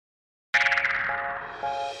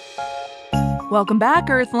Welcome back,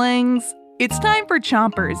 Earthlings. It's time for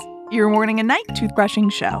Chompers, your morning and night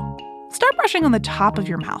toothbrushing show. Start brushing on the top of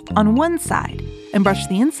your mouth on one side and brush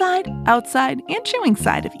the inside, outside, and chewing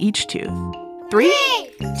side of each tooth. 3,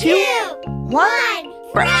 2, 1,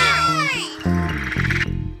 brush.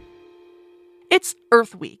 It's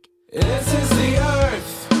Earth Week. This is the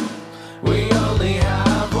Earth. We only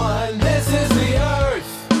have one. This is the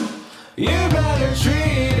Earth. You better treat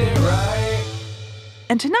it right.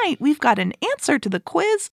 And tonight, we've got an answer to the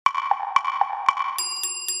quiz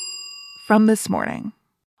from this morning.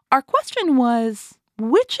 Our question was,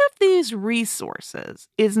 which of these resources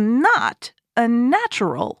is not a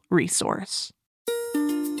natural resource?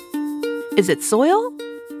 Is it soil,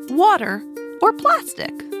 water, or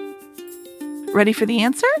plastic? Ready for the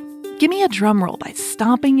answer? Give me a drum roll by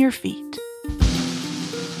stomping your feet.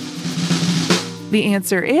 The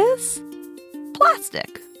answer is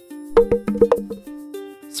plastic.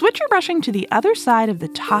 Switch your brushing to the other side of the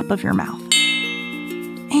top of your mouth.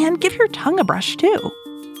 And give your tongue a brush too.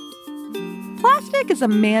 Plastic is a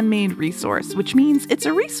man-made resource, which means it's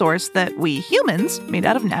a resource that we humans made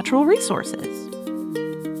out of natural resources.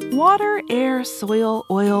 Water, air, soil,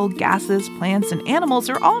 oil, gases, plants, and animals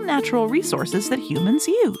are all natural resources that humans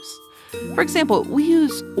use. For example, we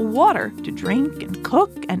use water to drink and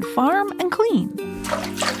cook and farm and clean.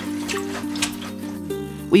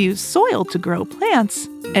 We use soil to grow plants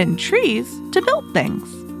and trees to build things.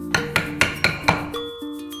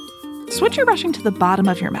 Switch your brushing to the bottom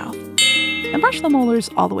of your mouth and brush the molars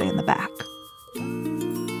all the way in the back.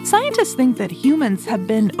 Scientists think that humans have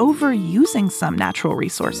been overusing some natural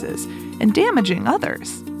resources and damaging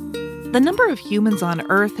others. The number of humans on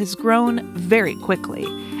Earth has grown very quickly,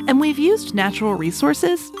 and we've used natural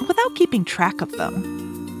resources without keeping track of them.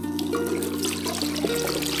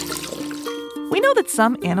 We know that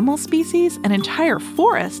some animal species and entire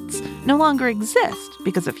forests no longer exist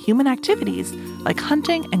because of human activities like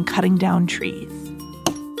hunting and cutting down trees.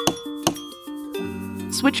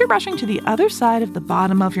 Switch your brushing to the other side of the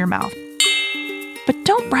bottom of your mouth, but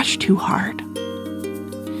don't brush too hard.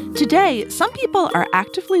 Today, some people are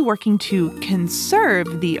actively working to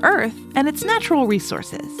conserve the Earth and its natural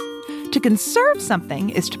resources. To conserve something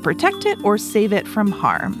is to protect it or save it from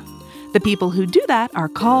harm. The people who do that are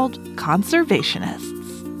called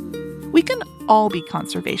conservationists. We can all be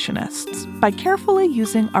conservationists by carefully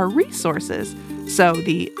using our resources so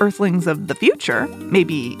the Earthlings of the future,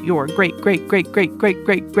 maybe your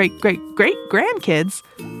great-great-great-great-great-great-great-great-grandkids,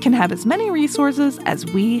 can have as many resources as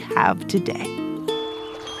we have today.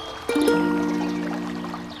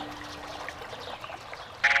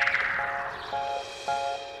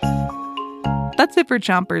 That's it for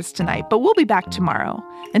Chompers tonight, but we'll be back tomorrow.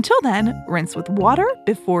 Until then, rinse with water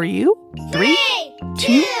before you 3,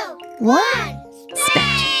 2, 1, spit.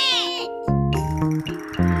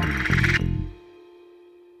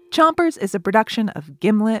 Chompers is a production of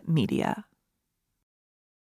Gimlet Media.